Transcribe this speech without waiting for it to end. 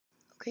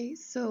Okay,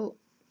 so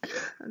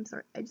I'm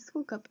sorry, I just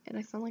woke up and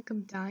I sound like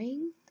I'm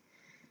dying.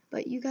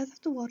 But you guys have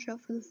to watch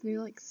out for this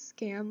new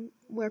scam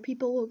where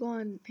people will go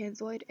on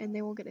Panzoid and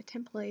they will get a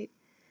template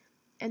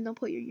and they'll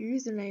put your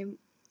username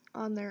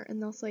on there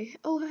and they'll say,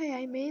 "Oh hey,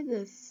 I made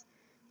this.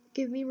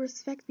 Give me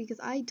respect because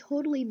I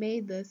totally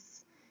made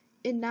this."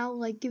 And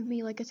now give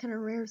me a ton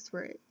of rares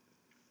for it.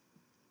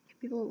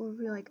 People will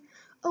be like,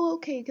 "Oh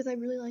okay, because I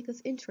really like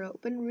this intro."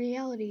 But in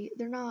reality,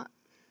 they're not.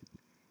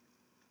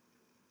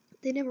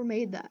 They never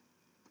made that.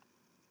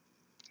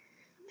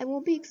 I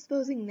won't be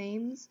exposing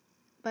names,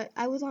 but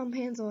I was on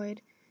Panzoid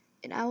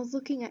and I was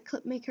looking at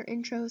Clipmaker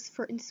intros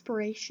for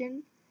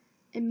inspiration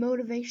and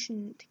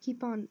motivation to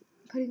keep on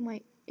putting my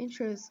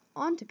intros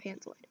onto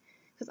Panzoid,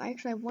 because I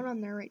actually have one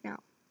on there right now.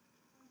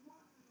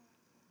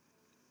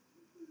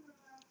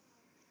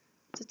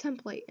 It's a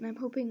template, and I'm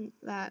hoping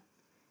that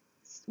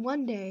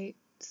one day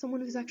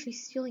someone who's actually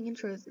stealing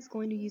intros is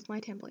going to use my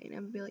template, and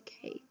I'm gonna be like,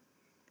 hey,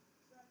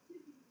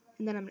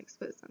 and then I'm gonna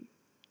expose them.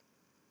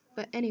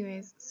 But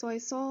anyways, so I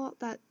saw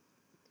that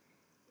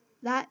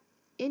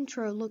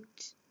intro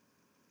looked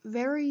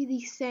very the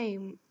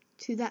same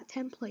to that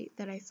template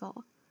that I saw,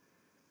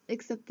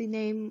 except the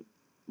name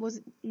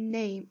wasn't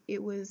name,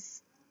 it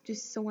was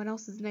just someone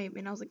else's name,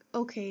 and I was like,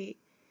 okay,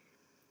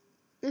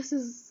 this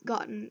has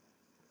gotten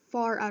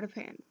far out of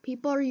hand.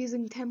 People are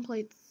using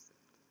templates.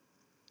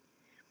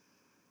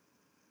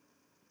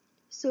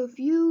 So if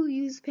you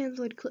use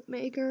Panzoid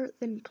Clipmaker,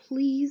 then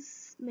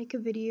please make a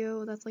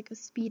video that's like a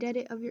speed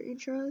edit of your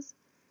intros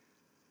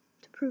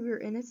to prove your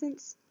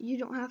innocence. You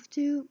don't have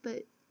to,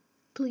 but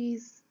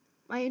please,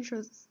 my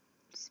intros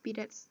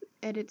speed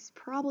edit's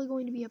probably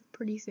going to be up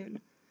pretty soon.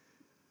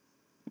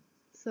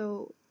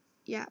 So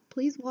yeah,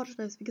 please watch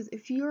this, because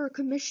if you're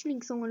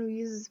commissioning someone who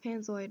uses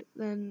Panzoid,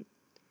 then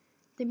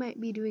they might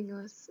be doing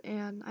this,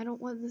 and I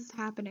don't want this to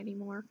happen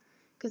anymore,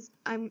 because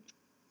I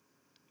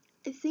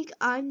think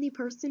I'm the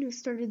person who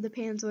started the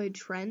Panzoid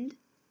trend,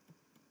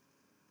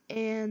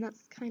 and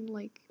that's kind of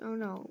like, oh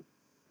no,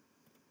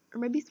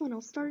 or maybe someone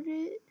else started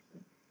it,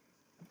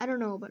 I don't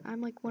know, but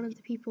I'm one of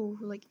the people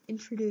who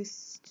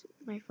introduced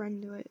my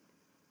friend to it,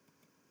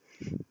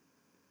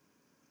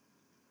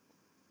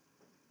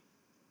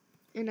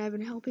 and I've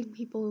been helping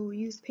people who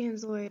use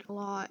Panzoid a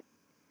lot,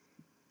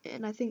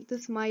 and I think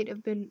this might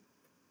have been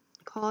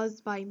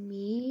caused by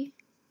me,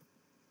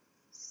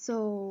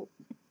 so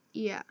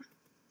yeah.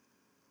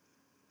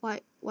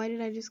 Why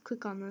did I just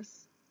click on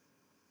this?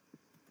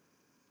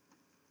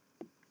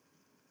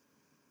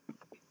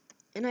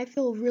 And I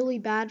feel really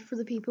bad for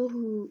the people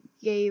who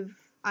gave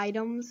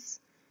items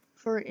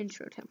for an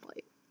intro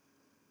template.